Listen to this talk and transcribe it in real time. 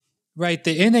Right.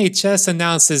 The NHS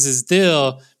announces this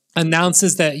deal,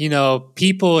 announces that,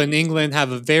 people in England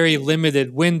have a very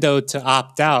limited window to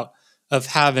opt out of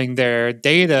having their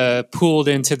data pooled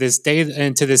into this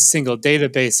single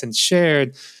database and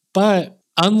shared. But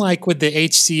unlike with the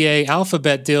HCA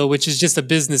Alphabet deal, which is just a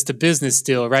business to business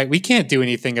deal, right? We can't do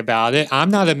anything about it.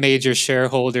 I'm not a major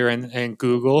shareholder in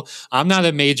Google. I'm not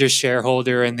a major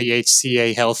shareholder in the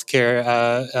HCA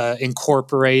Healthcare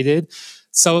Incorporated.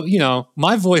 So,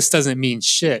 my voice doesn't mean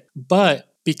shit.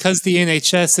 But because the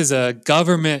NHS is a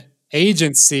government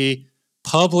agency,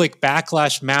 public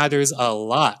backlash matters a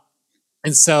lot.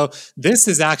 And so this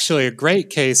is actually a great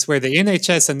case where the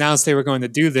NHS announced they were going to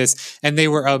do this, and they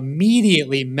were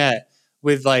immediately met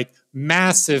with like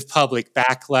massive public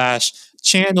backlash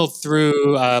channeled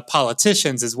through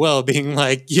politicians as well, being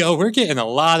like, yo, we're getting a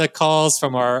lot of calls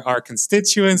from our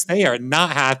constituents. They are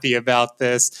not happy about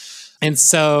this. And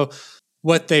so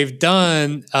what they've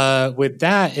done with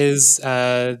that is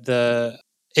the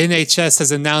NHS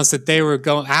has announced that they were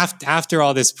going after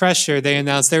all this pressure. They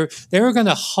announced they were going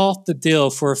to halt the deal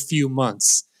for a few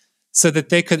months so that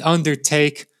they could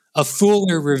undertake a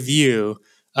fuller review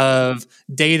of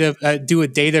data, do a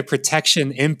data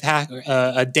protection impact,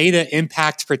 a data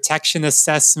impact protection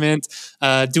assessment,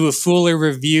 do a fuller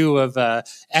review of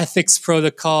ethics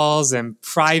protocols and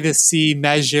privacy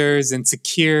measures and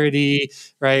security,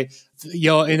 right?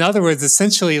 In other words,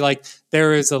 essentially, like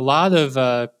there is a lot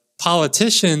of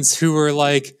politicians who were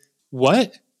like,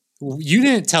 what? You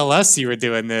didn't tell us you were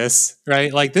doing this,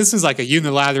 right? Like this was like a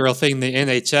unilateral thing the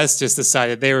NHS just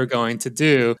decided they were going to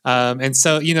do. And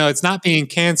so, it's not being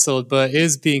canceled, but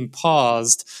is being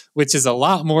paused, which is a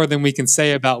lot more than we can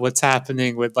say about what's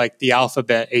happening with like the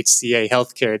Alphabet HCA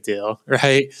healthcare deal,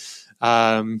 right?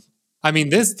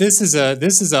 This is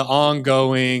an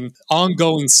ongoing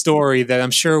story that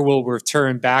I'm sure we'll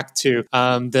return back to.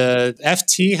 The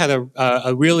FT had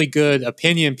a really good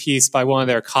opinion piece by one of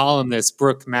their columnists,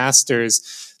 Brooke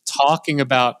Masters, talking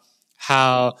about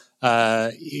how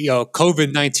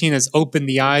COVID-19 has opened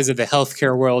the eyes of the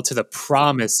healthcare world to the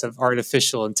promise of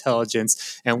artificial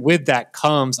intelligence, and with that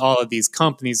comes all of these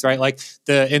companies, right? Like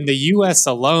in the U.S.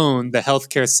 alone, the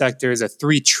healthcare sector is a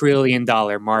 $3 trillion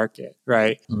market,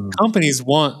 right? Companies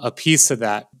want a piece of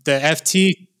that. The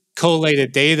FT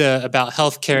collated data about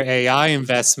healthcare AI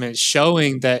investment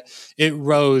showing that it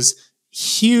rose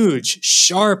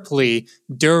sharply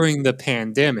during the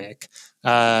pandemic.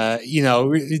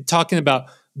 Talking about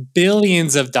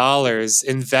billions of dollars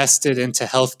invested into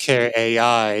healthcare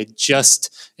AI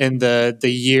just in the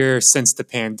year since the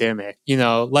pandemic.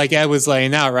 Like Ed was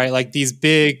laying out, right? Like these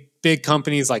big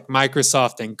companies like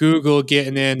Microsoft and Google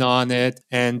getting in on it,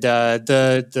 and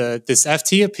this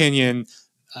FT opinion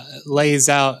lays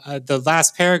out the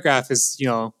last paragraph is,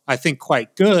 I think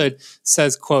quite good.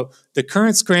 Says, quote, "The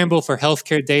current scramble for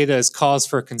healthcare data is cause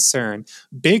for concern.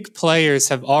 Big players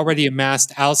have already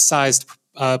amassed outsized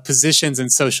positions in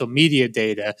social media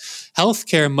data.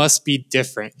 Healthcare must be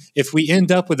different. If we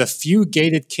end up with a few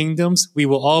gated kingdoms, we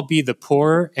will all be the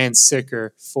poorer and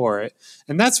sicker for it."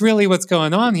 And that's really what's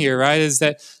going on here, right? Is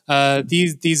that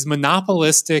these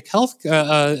monopolistic health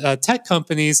tech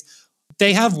companies,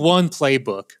 they have one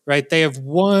playbook, right? They have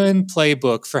one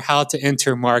playbook for how to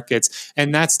enter markets,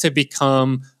 and that's to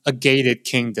become a gated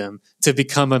kingdom, to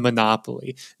become a monopoly.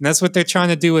 And that's what they're trying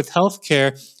to do with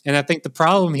healthcare. And I think the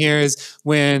problem here is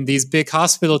when these big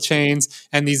hospital chains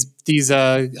and these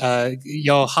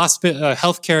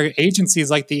healthcare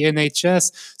agencies like the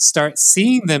NHS start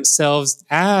seeing themselves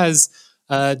as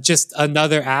just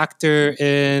another actor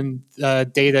in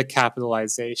data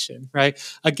capitalization, right?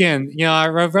 Again, I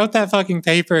wrote that fucking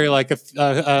paper like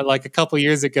a couple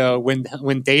years ago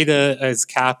when data is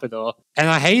capital, and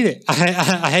I hate it.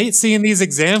 I hate seeing these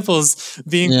examples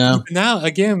being proven out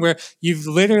again, where you've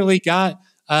literally got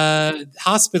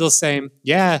hospitals saying,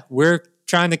 "Yeah, we're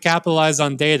trying to capitalize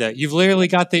on data." You've literally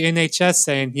got the NHS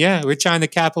saying, "Yeah, we're trying to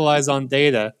capitalize on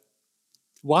data."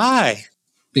 Why?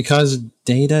 Because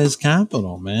data is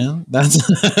capital, man. That's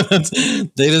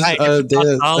data's data.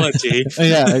 Technology.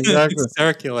 Yeah, exactly. It's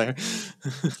circular.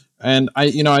 And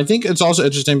I think it's also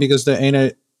interesting because the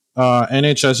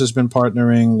NHS has been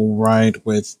partnering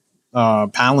with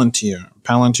Palantir.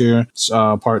 Palantir's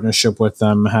partnership with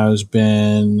them has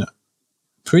been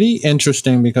pretty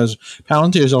interesting because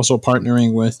Palantir is also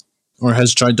partnering with, or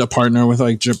has tried to partner with,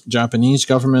 like Japanese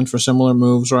government for similar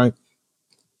moves, right?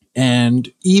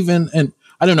 And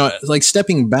I don't know, like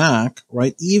stepping back,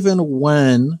 right? Even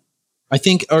when I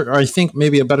think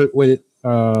maybe a better way to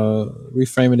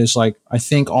reframe it is like, I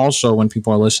think also when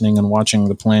people are listening and watching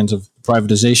the plans of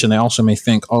privatization, they also may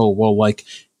think, oh, well, like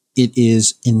it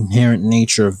is inherent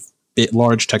nature of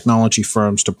large technology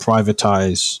firms to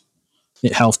privatize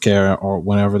healthcare or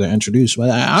whenever they're introduced. But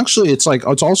actually, it's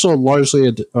also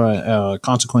largely a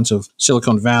consequence of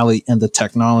Silicon Valley and the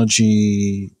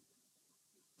technology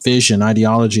vision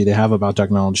ideology they have about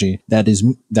technology that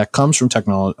comes from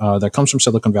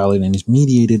Silicon Valley and is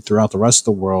mediated throughout the rest of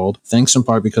the world. Thanks in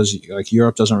part because like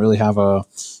Europe doesn't really have a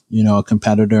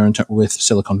competitor with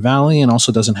Silicon Valley, and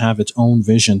also doesn't have its own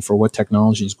vision for what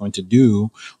technology is going to do,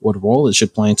 what role it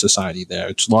should play in society there.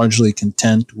 It's largely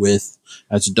content with,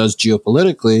 as it does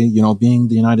geopolitically, being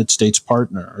the United States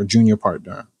partner or junior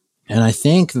partner. And I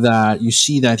think that you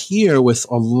see that here with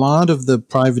a lot of the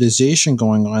privatization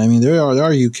going on. I mean, there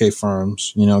are UK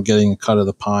firms, getting a cut of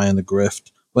the pie and the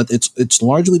grift, but it's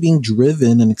largely being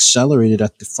driven and accelerated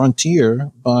at the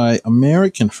frontier by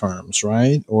American firms,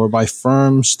 right? Or by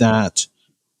firms that,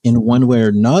 in one way or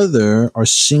another, are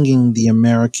singing the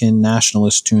American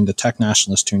nationalist tune, the tech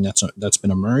nationalist tune that's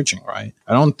been emerging, right?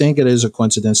 I don't think it is a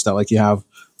coincidence that you have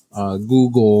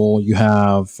Google, you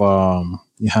have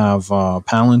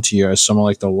Palantir as some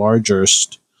of the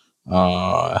largest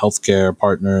healthcare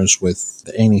partners with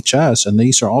the NHS, and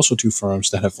these are also two firms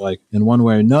that have in one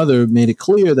way or another made it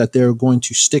clear that they're going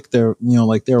to stick their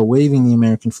they're waving the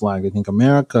American flag. They think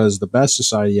America is the best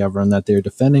society ever, and that they're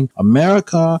defending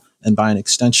America and by an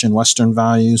extension Western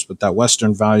values, but that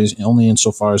Western values only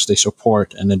insofar as they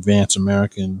support and advance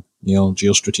American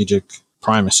geostrategic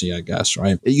primacy, I guess,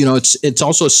 right? It's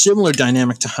also a similar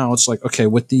dynamic to how it's okay,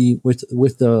 with the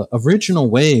original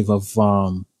wave of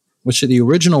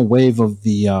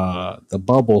the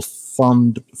bubble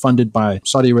funded by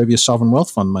Saudi Arabia's sovereign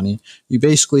wealth fund money. You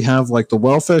basically have the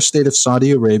welfare state of Saudi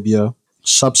Arabia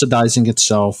subsidizing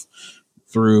itself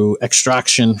through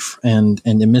extraction and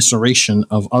immiseration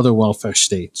of other welfare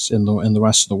states in the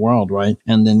rest of the world, right?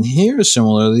 And then here,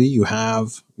 similarly, you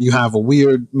have a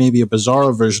weird, maybe a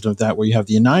bizarre version of that, where you have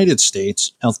the United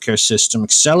States healthcare system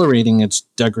accelerating its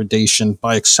degradation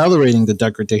by accelerating the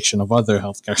degradation of other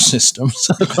healthcare systems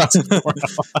across the world,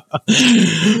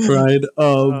 right?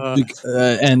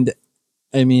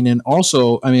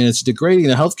 It's degrading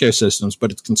the healthcare systems,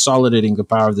 but it's consolidating the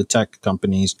power of the tech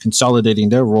companies, consolidating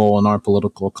their role in our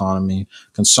political economy,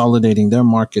 consolidating their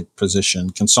market position,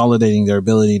 consolidating their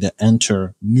ability to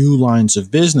enter new lines of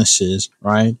businesses,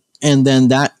 right? And then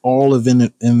that all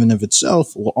in and of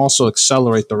itself will also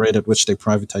accelerate the rate at which they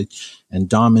privatize and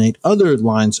dominate other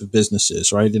lines of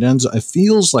businesses, right? It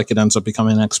feels like it ends up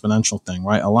becoming an exponential thing,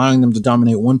 right? Allowing them to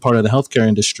dominate one part of the healthcare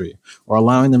industry, or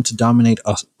allowing them to dominate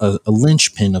a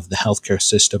linchpin of the healthcare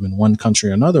system in one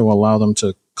country or another, will allow them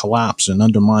to collapse and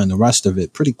undermine the rest of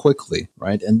it pretty quickly,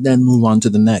 right? And then move on to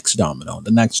the next domino,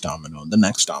 the next domino, the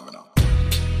next domino.